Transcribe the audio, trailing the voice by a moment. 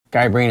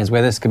Gary Breen is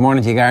with us. Good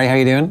morning to you, Gary. How are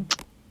you doing?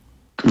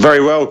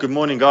 Very well. Good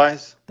morning,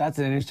 guys. That's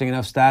an interesting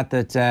enough stat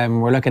that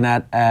we're looking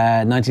at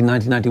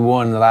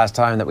 1990-91, the last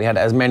time that we had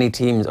as many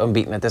teams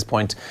unbeaten at this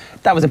point.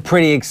 That was a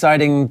pretty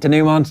exciting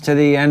denouement to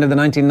the end of the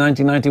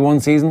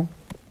 1990-91 season.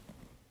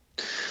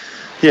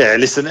 Yeah,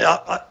 listen,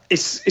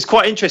 it's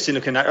quite interesting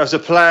looking at. As a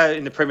player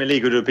in the Premier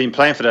League who have been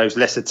playing for those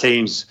lesser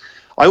teams,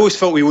 I always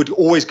felt we would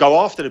always go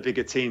after the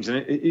bigger teams.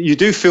 And you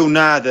do feel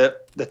now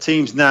that the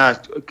teams now are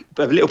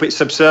a little bit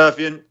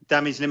subservient,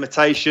 damage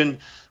limitation.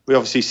 We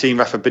obviously seen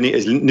Rafa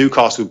Benitez,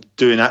 Newcastle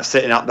doing that,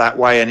 setting up that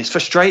way. And it's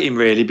frustrating,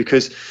 really,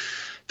 because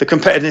the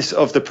competitiveness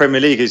of the Premier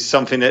League is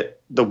something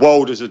that the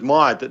world has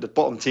admired, that the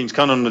bottom teams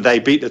come on the day,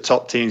 beat the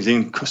top teams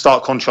in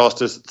stark contrast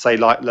to, say,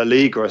 like La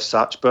Liga as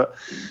such. But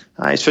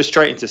it's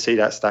frustrating to see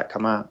that stat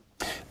come out.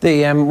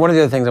 One of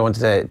the other things I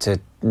wanted to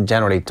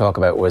generally talk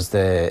about was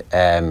that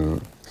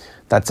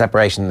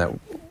separation that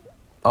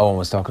Owen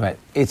was talking about.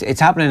 It's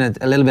happening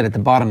a little bit at the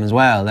bottom as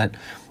well, that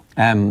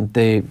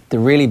the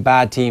really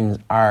bad teams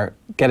are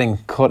getting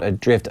cut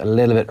adrift a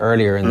little bit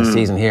earlier in the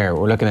season here.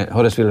 We're looking at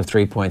Huddersfield of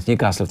 3 points,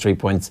 Newcastle of 3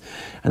 points,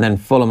 and then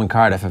Fulham and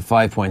Cardiff of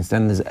 5 points.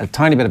 Then there's a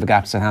tiny bit of a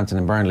gap to Southampton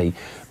and Burnley.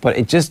 But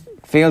it just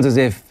feels as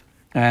if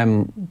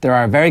there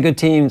are very good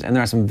teams and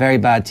there are some very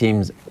bad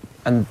teams,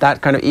 and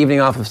that kind of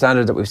evening off of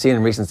standards that we've seen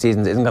in recent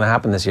seasons isn't going to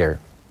happen this year.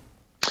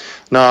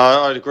 No,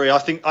 I'd agree. I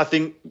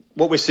think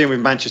what we're seeing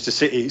with Manchester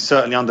City,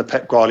 certainly under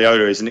Pep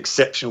Guardiola, is an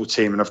exceptional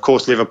team, and of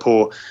course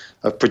Liverpool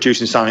are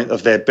producing something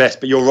of their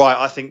best. But you're right.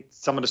 I think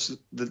some of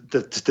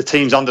the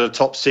teams under the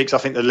top six, I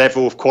think the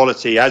level of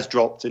quality has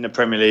dropped in the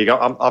Premier League.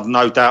 I've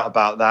no doubt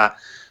about that.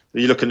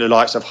 You look at the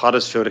likes of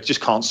Huddersfield, they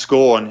just can't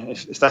score, and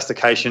if that's the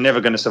case, you're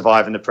never going to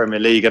survive in the Premier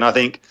League. And I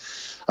think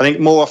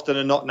more often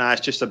than not now,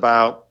 it's just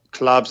about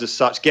clubs as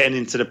such getting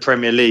into the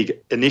Premier League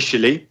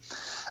initially,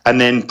 and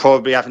then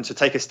probably having to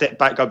take a step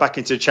back, go back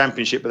into the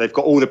Championship, but they've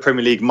got all the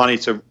Premier League money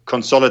to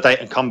consolidate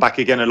and come back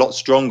again a lot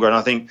stronger. And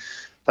I think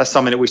that's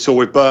something that we saw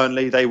with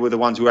Burnley. They were the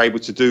ones who were able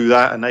to do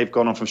that, and they've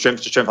gone on from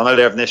strength to strength. I know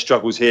they're having their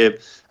struggles here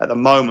at the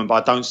moment, but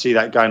I don't see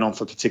that going on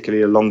for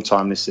particularly a long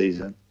time this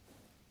season.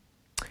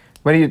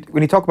 When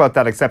you talk about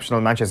that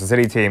exceptional Manchester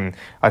City team,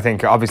 I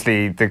think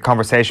obviously the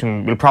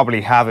conversation will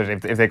probably have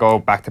it if they go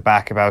back to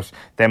back about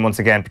them once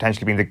again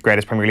potentially being the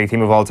greatest Premier League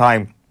team of all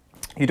time.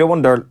 You don't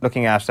wonder,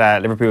 looking at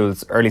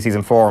Liverpool's early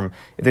season form,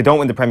 if they don't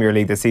win the Premier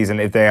League this season,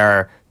 if they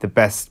are the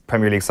best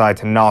Premier League side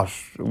to not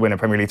win a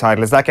Premier League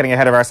title. Is that getting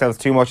ahead of ourselves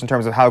too much in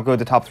terms of how good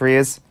the top three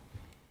is?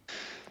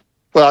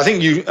 Well, I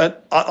think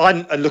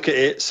I look at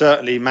it,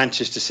 certainly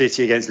Manchester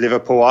City against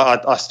Liverpool.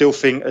 I still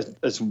think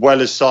as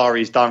well as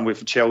Sarri's done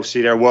with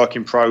Chelsea, they're a work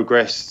in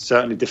progress,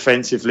 certainly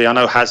defensively. I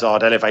know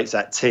Hazard elevates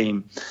that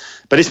team,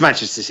 but this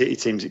Manchester City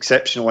team's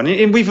exceptional. And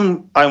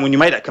even when you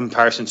make that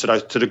comparison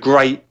to the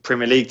great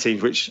Premier League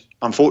teams, which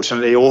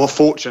unfortunately or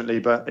fortunately,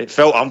 but it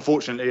felt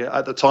unfortunately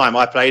at the time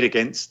I played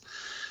against,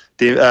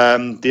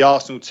 the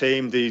Arsenal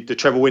team, the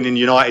treble-winning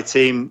United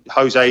team,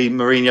 Jose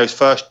Mourinho's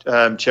first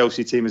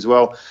Chelsea team as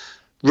well.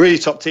 Really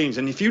top teams.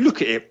 And if you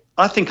look at it,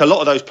 I think a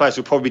lot of those players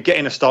will probably get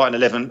in a starting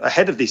 11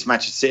 ahead of this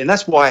Manchester City. And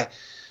that's why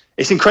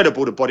it's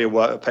incredible the body of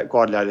work that Pep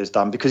Guardiola has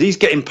done, because he's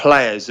getting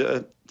players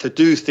to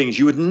do things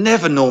you would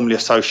never normally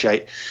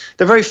associate.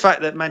 The very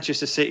fact that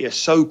Manchester City are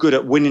so good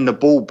at winning the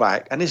ball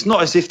back, and it's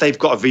not as if they've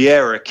got a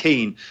Vieira, a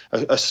Keane,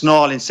 a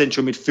snarling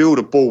central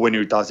midfielder ball winner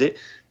who does it.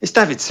 It's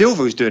David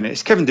Silva who's doing it.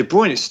 It's Kevin De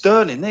Bruyne. It's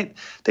Sterling.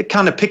 They're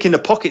kind of picking the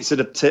pockets of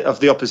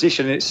the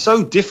opposition, and it's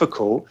so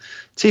difficult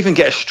to even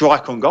get a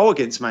strike on goal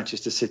against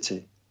Manchester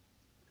City.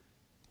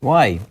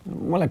 Why?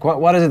 Well,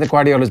 what is it that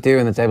Guardiola's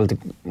doing that's able to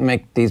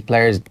make these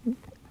players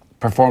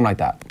perform like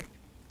that?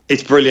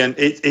 It's brilliant.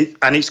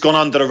 And it's gone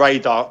under the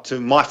radar,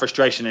 to my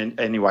frustration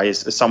anyway,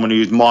 as someone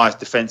who admires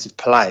defensive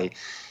play.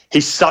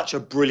 He's such a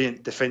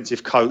brilliant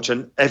defensive coach,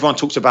 and everyone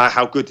talks about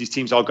how good these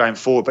teams are going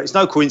forward. But it's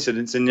no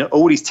coincidence, in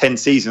all these 10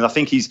 seasons, I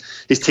think his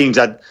teams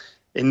had,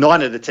 in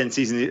 9 of the 10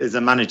 seasons as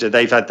a manager,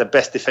 they've had the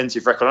best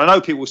defensive record. I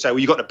know people will say, well,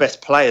 you've got the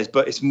best players,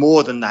 but it's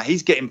more than that.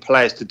 He's getting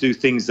players to do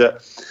things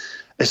that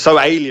are so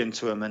alien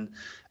to them. And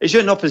as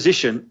you're in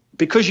opposition,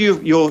 because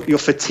you're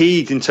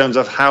fatigued in terms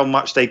of how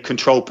much they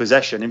control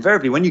possession,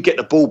 invariably when you get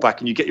the ball back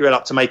and you get your head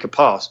up to make a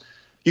pass,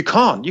 you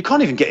can't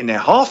even get in their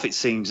half, it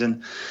seems.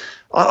 And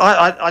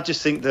I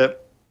just think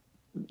that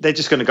they're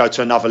just going to go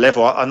to another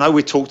level. I know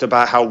we talked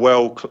about how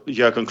well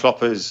Jurgen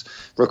Klopp has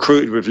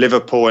recruited with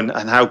Liverpool and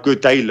how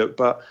good they look,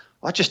 but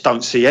I just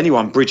don't see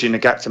anyone bridging the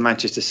gap to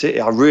Manchester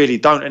City. I really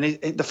don't.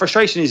 And the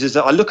frustration is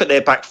that I look at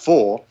their back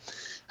four,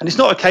 and it's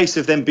not a case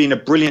of them being a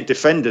brilliant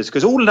defenders,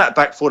 because all of that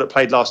back four that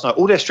played last night,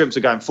 all their strengths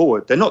are going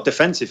forward. They're not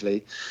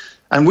defensively.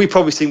 And we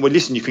probably think, well,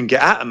 listen, you can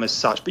get at them as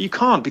such, but you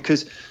can't,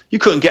 because you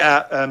couldn't get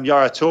at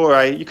Yaya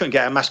Toure, you couldn't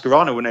get at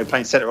Mascherano when they were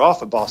playing centre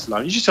half at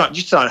Barcelona. You just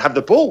don't have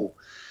the ball,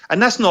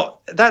 and that's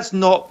not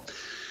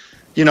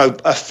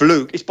a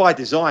fluke. It's by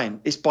design.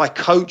 It's by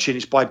coaching.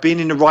 It's by being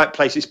in the right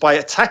place. It's by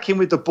attacking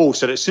with the ball,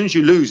 so that as soon as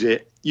you lose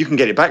it, you can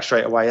get it back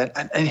straight away.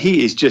 And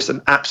he is just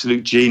an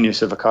absolute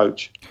genius of a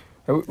coach.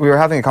 We were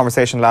having a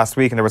conversation last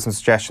week and there was some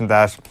suggestion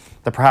that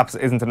there perhaps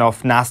isn't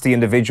enough nasty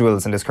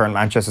individuals in this current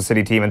Manchester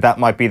City team, and that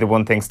might be the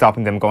one thing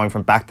stopping them going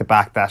from back to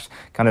back. That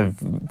kind of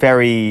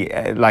very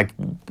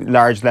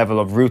large level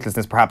of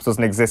ruthlessness perhaps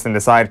doesn't exist in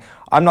the side.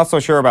 I'm not so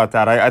sure about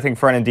that. I think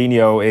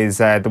Fernandinho is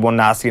the one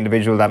nasty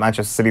individual that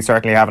Manchester City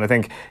certainly have, and I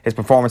think his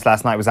performance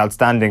last night was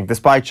outstanding,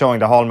 despite not showing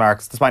the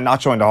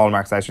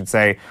hallmarks, I should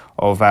say,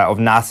 of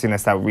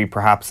nastiness that we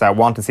perhaps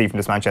want to see from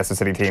this Manchester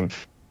City team.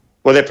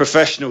 Well, they're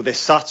professional, they're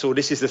subtle.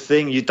 This is the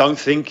thing. You don't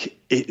think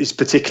it's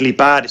particularly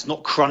bad. It's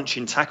not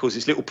crunching tackles.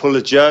 It's little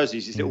puller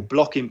jerseys. It's little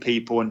blocking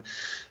people. And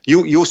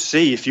you'll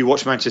see if you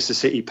watch Manchester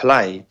City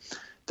play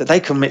that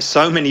they commit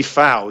so many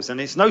fouls. And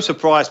it's no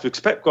surprise because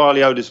Pep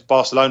Guardiola's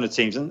Barcelona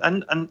teams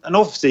and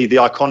obviously the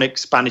iconic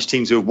Spanish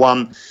teams who have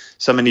won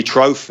so many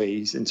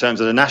trophies in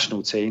terms of the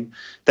national team,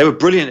 they were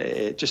brilliant at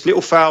it. Just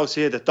little fouls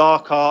here, the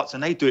dark arts,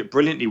 and they do it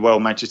brilliantly well,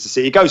 Manchester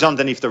City. It goes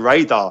underneath the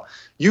radar.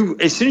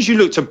 As soon as you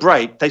look to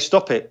break, they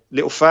stop it.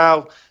 Little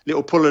foul,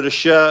 little pull of the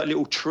shirt,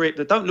 little trip.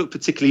 They don't look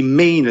particularly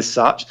mean as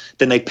such.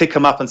 Then they pick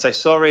them up and say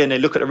sorry, and they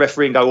look at the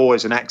referee and go, "Oh,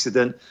 it's an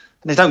accident,"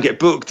 and they don't get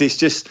booked. It's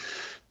just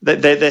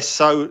there's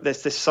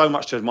so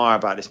much to admire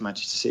about this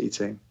Manchester City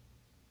team.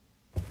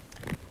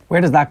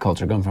 Where does that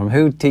culture come from?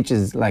 Who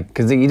teaches,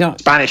 because you don't...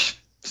 Spanish.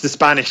 It's the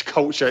Spanish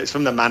culture. It's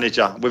from the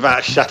manager, without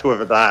a shadow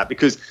of a doubt,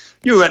 because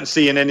you weren't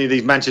seeing any of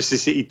these Manchester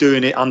City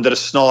doing it under the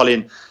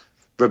snarling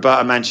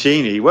Roberto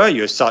Mancini, were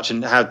you, as such,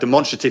 and how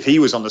demonstrative he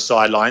was on the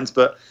sidelines.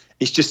 But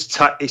it's just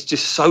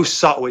so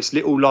subtle. It's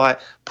little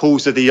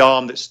pulls of the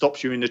arm that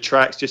stops you in the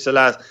tracks, just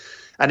allows.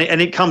 And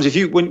it comes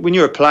when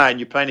you're a player and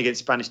you're playing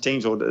against Spanish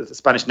teams or the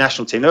Spanish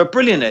national team, they're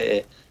brilliant at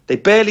it. They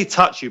barely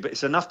touch you, but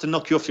it's enough to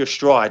knock you off your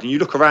stride. And you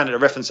look around at the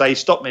ref and say,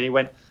 "Stop me," and he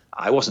went,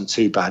 "It wasn't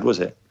too bad, was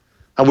it?"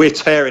 And we're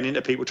tearing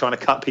into people, trying to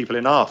cut people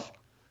in half,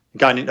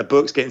 going into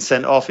books, getting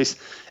sent off. He's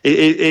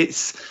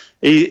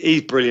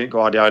brilliant,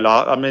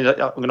 Guardiola. I mean, I'm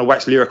going to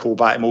wax lyrical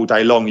about him all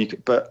day long,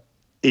 but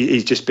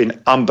he's just been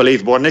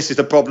unbelievable. And this is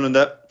the problem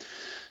that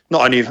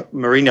not only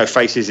Mourinho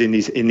faces in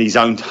his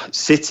own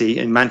city,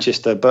 in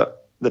Manchester, but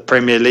the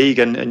Premier League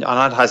and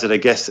I'd hazard a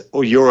guess,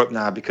 or Europe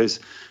now, because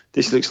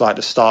this looks like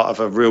the start of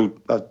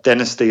a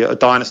dynasty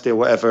or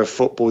whatever of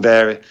football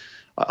there.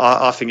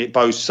 I think it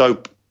bodes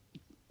so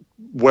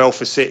well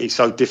for City,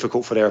 so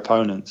difficult for their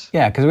opponents.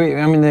 Yeah, because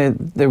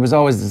there was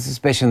always the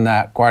suspicion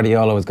that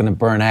Guardiola was going to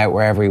burn out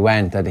wherever he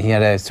went, that he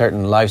had a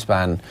certain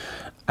lifespan,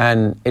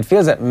 and it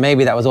feels that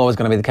maybe that was always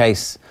going to be the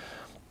case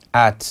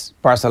at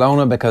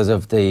Barcelona because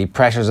of the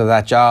pressures of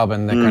that job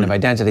and the kind of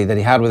identity that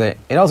he had with it.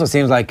 It also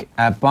seems like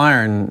at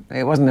Bayern,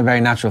 it wasn't a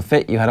very natural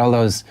fit. You had all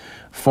those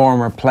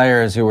former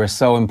players who were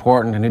so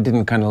important and who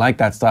didn't kind of like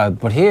that style.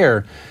 But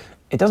here,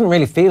 it doesn't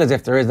really feel as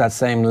if there is that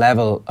same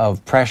level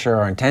of pressure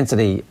or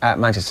intensity at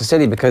Manchester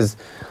City because,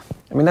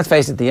 let's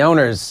face it, the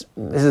owners,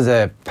 this is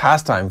a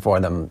pastime for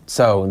them.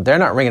 So they're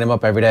not ringing him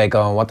up every day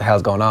going, "What the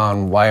hell's going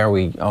on? Why are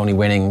we only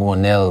winning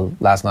 1-0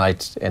 last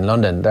night in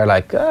London?" They're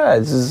like,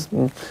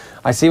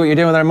 I see what you're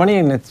doing with our money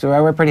and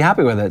we're pretty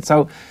happy with it.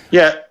 So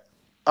yeah,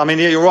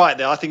 you're right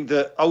there. I think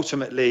that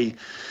ultimately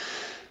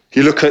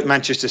you look at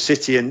Manchester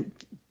City and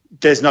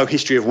there's no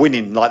history of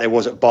winning like there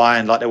was at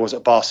Bayern, like there was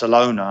at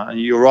Barcelona. And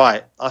you're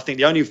right. I think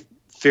the only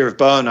fear of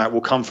burnout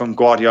will come from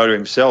Guardiola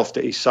himself,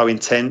 that he's so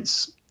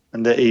intense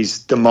and that he's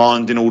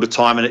demanding all the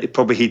time. And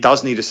he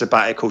does need a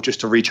sabbatical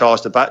just to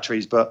recharge the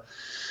batteries. But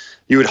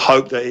you would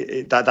hope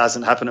that that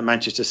doesn't happen at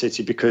Manchester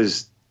City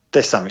because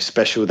there's something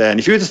special there.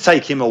 And if you were to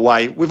take him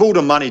away, with all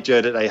the money,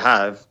 Ger, that they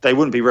have, they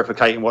wouldn't be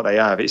replicating what they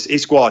have.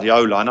 It's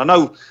Guardiola. And I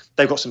know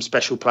they've got some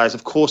special players.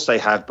 Of course they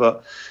have.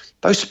 But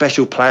those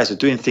special players are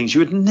doing things you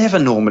would never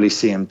normally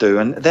see them do.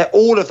 And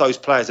all of those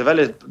players have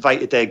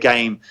elevated their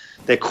game,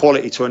 their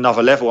quality to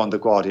another level under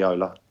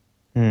Guardiola.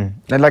 And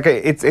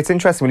it's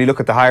interesting when you look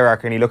at the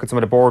hierarchy and you look at some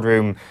of the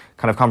boardroom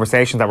kind of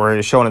conversations that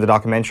were shown in the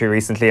documentary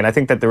recently, and I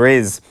think that there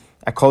is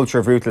a culture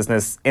of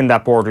ruthlessness in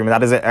that boardroom, and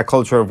that is a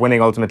culture of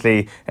winning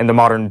ultimately in the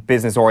modern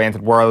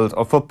business-oriented world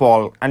of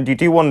football. And you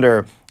do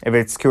wonder if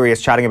it's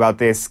curious chatting about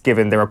this,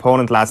 given their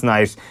opponent last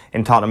night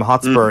in Tottenham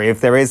Hotspur,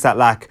 if there is that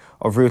lack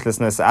of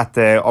ruthlessness at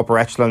the upper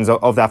echelons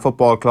of that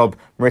football club.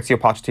 Mauricio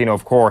Pochettino,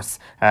 of course,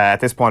 at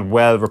this point,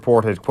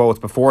 well-reported quotes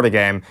before the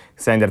game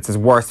saying that it's his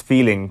worst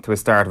feeling to a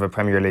start of a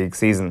Premier League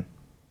season.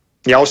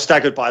 Yeah, I was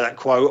staggered by that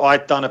quote.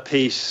 I'd done a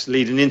piece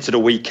leading into the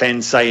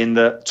weekend saying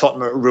that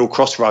Tottenham are at a real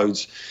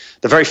crossroads.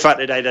 The very fact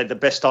that they had the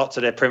best start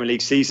to their Premier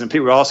League season,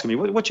 people were asking me,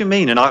 what do you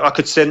mean? And I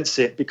could sense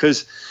it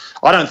because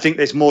I don't think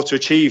there's more to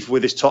achieve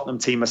with this Tottenham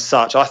team as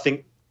such. I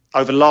think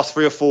over the last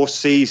 3 or 4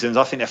 seasons,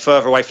 I think they're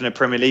further away from the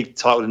Premier League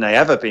title than they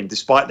ever been,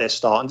 despite their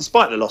start and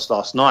despite the loss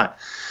last night.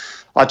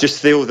 I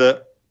just feel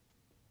that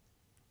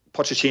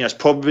Pochettino's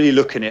probably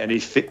looking at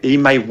it and he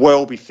may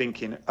well be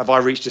thinking, have I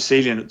reached the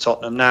ceiling at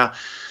Tottenham? Now,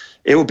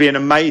 it will be an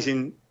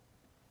amazing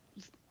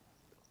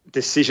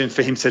decision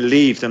for him to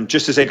leave them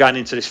just as they're going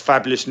into this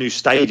fabulous new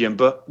stadium.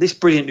 But this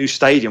brilliant new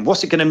stadium,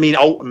 what's it going to mean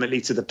ultimately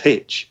to the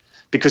pitch?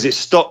 Because it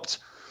stopped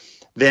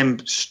them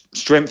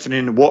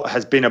strengthening what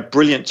has been a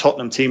brilliant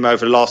Tottenham team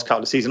over the last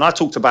couple of seasons. I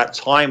talked about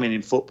timing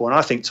in football, and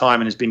I think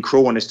timing has been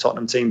cruel on this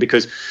Tottenham team,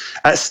 because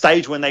at a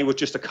stage when they were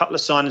just a couple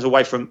of signings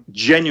away from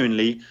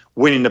genuinely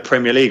winning the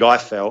Premier League, I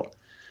felt,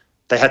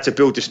 they had to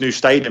build this new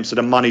stadium, so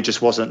the money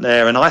just wasn't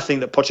there. And I think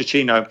that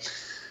Pochettino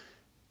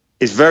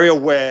is very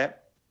aware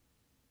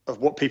of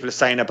what people are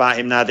saying about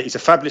him now, that he's a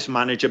fabulous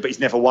manager, but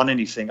he's never won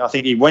anything. I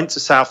think he went to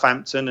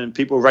Southampton and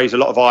people raised a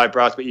lot of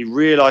eyebrows, but he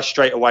realised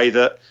straight away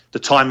that the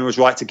timing was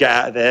right to get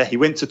out of there. He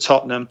went to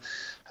Tottenham,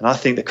 and I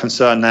think the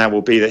concern now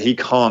will be that he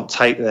can't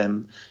take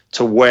them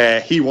to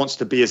where he wants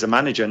to be as a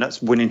manager, and that's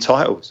winning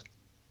titles.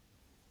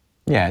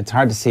 Yeah, it's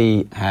hard to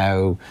see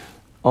how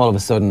all of a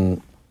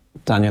sudden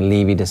Daniel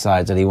Levy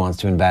decides that he wants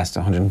to invest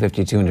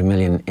 150, 200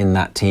 million in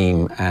that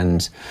team.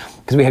 And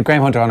because we had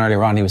Graham Hunter on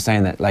earlier on, he was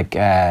saying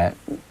that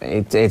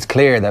it's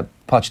clear that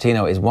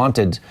Pochettino is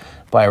wanted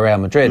by Real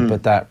Madrid,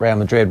 but that Real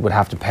Madrid would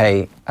have to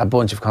pay a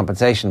bunch of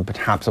compensation,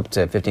 perhaps up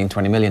to 15,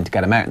 20 million to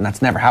get him out. And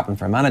that's never happened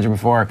for a manager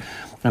before.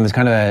 And there's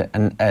kind of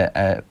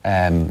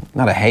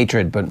not a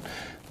hatred, but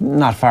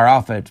not far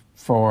off it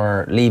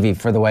for Levy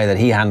for the way that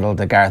he handled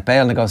the Gareth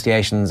Bale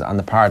negotiations on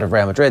the part of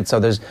Real Madrid. So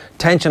there's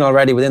tension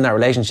already within that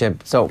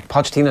relationship. So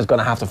Pochettino's going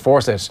to have to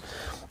force it.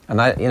 And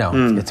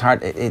it's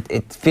hard.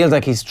 It feels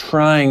like he's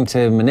trying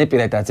to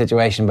manipulate that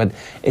situation, but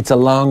it's a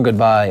long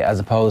goodbye as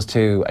opposed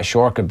to a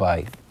short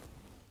goodbye.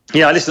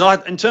 Yeah, listen,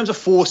 in terms of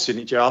forcing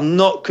it, Joe, I'm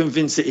not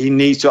convinced that he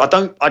needs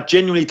to. I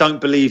genuinely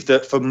don't believe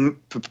that for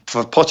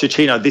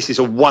Pochettino, this is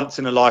a once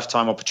in a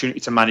lifetime opportunity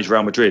to manage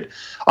Real Madrid.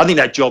 I think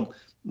that job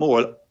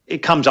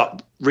it comes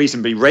up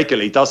reasonably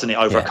regularly, doesn't it,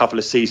 over a couple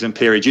of season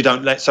periods.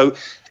 So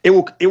it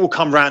will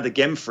come round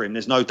again for him,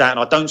 there's no doubt. And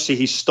I don't see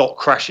his stock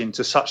crashing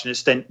to such an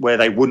extent where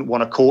they wouldn't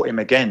want to court him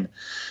again.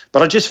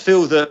 But I just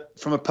feel that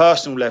from a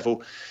personal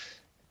level,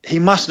 he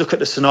must look at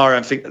the scenario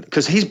and think,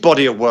 because his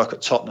body of work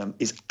at Tottenham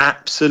is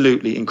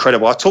absolutely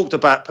incredible. I talked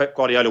about Pep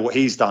Guardiola, what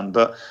he's done,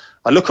 but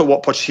I look at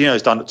what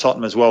Pochettino's done at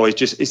Tottenham as well.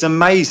 It's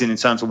amazing in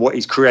terms of what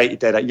he's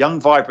created there, that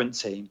young, vibrant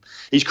team.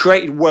 He's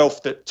created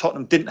wealth that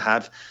Tottenham didn't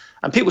have.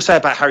 And people say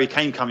about Harry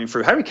Kane coming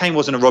through. Harry Kane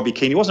wasn't a Robbie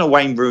Keane. He wasn't a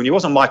Wayne Rooney. He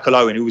wasn't Michael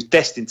Owen, who was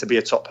destined to be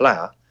a top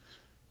player.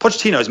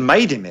 Pochettino has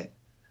made him it.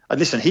 And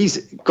listen, he's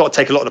got to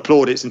take a lot of the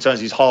plaudits in terms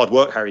of his hard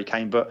work, Harry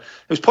Kane. But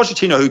it was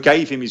Pochettino who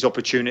gave him his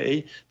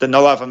opportunity that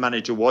no other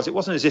manager was. It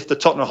wasn't as if the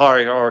Tottenham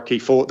hierarchy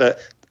thought that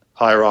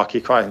I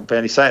can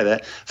barely say it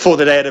there, thought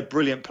that they had a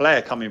brilliant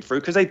player coming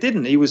through, because they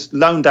didn't. He was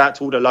loaned out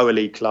to all the lower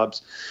league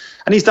clubs.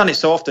 And he's done it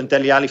so often.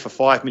 Dele Alli for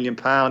 £5 million.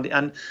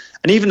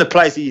 And even the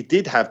players that he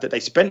did have that they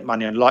spent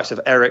money on, likes of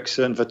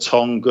Eriksen,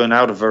 Vertonghen,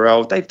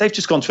 Alderweireld, they've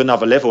just gone to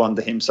another level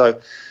under him.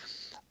 So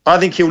I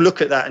think he'll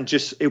look at that and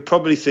he'll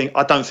probably think,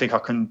 I don't think I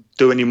can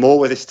do any more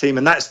with this team.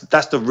 And that's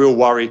the real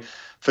worry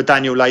for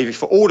Daniel Levy,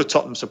 for all the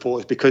Tottenham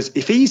supporters, because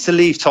if he's to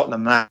leave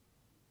Tottenham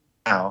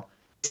now,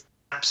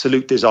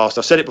 absolute disaster.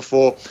 I've said it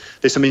before,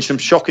 there's some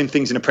shocking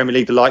things in the Premier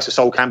League, the likes of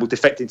Sol Campbell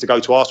defecting to go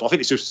to Arsenal. I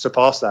think it's just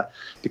surpassed that,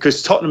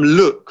 because Tottenham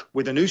look,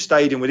 with a new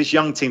stadium, with this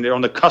young team, they're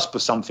on the cusp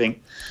of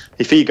something.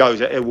 If he goes,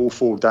 it will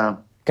fall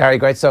down. Gary,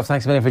 great stuff.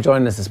 Thanks a million for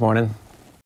joining us this morning.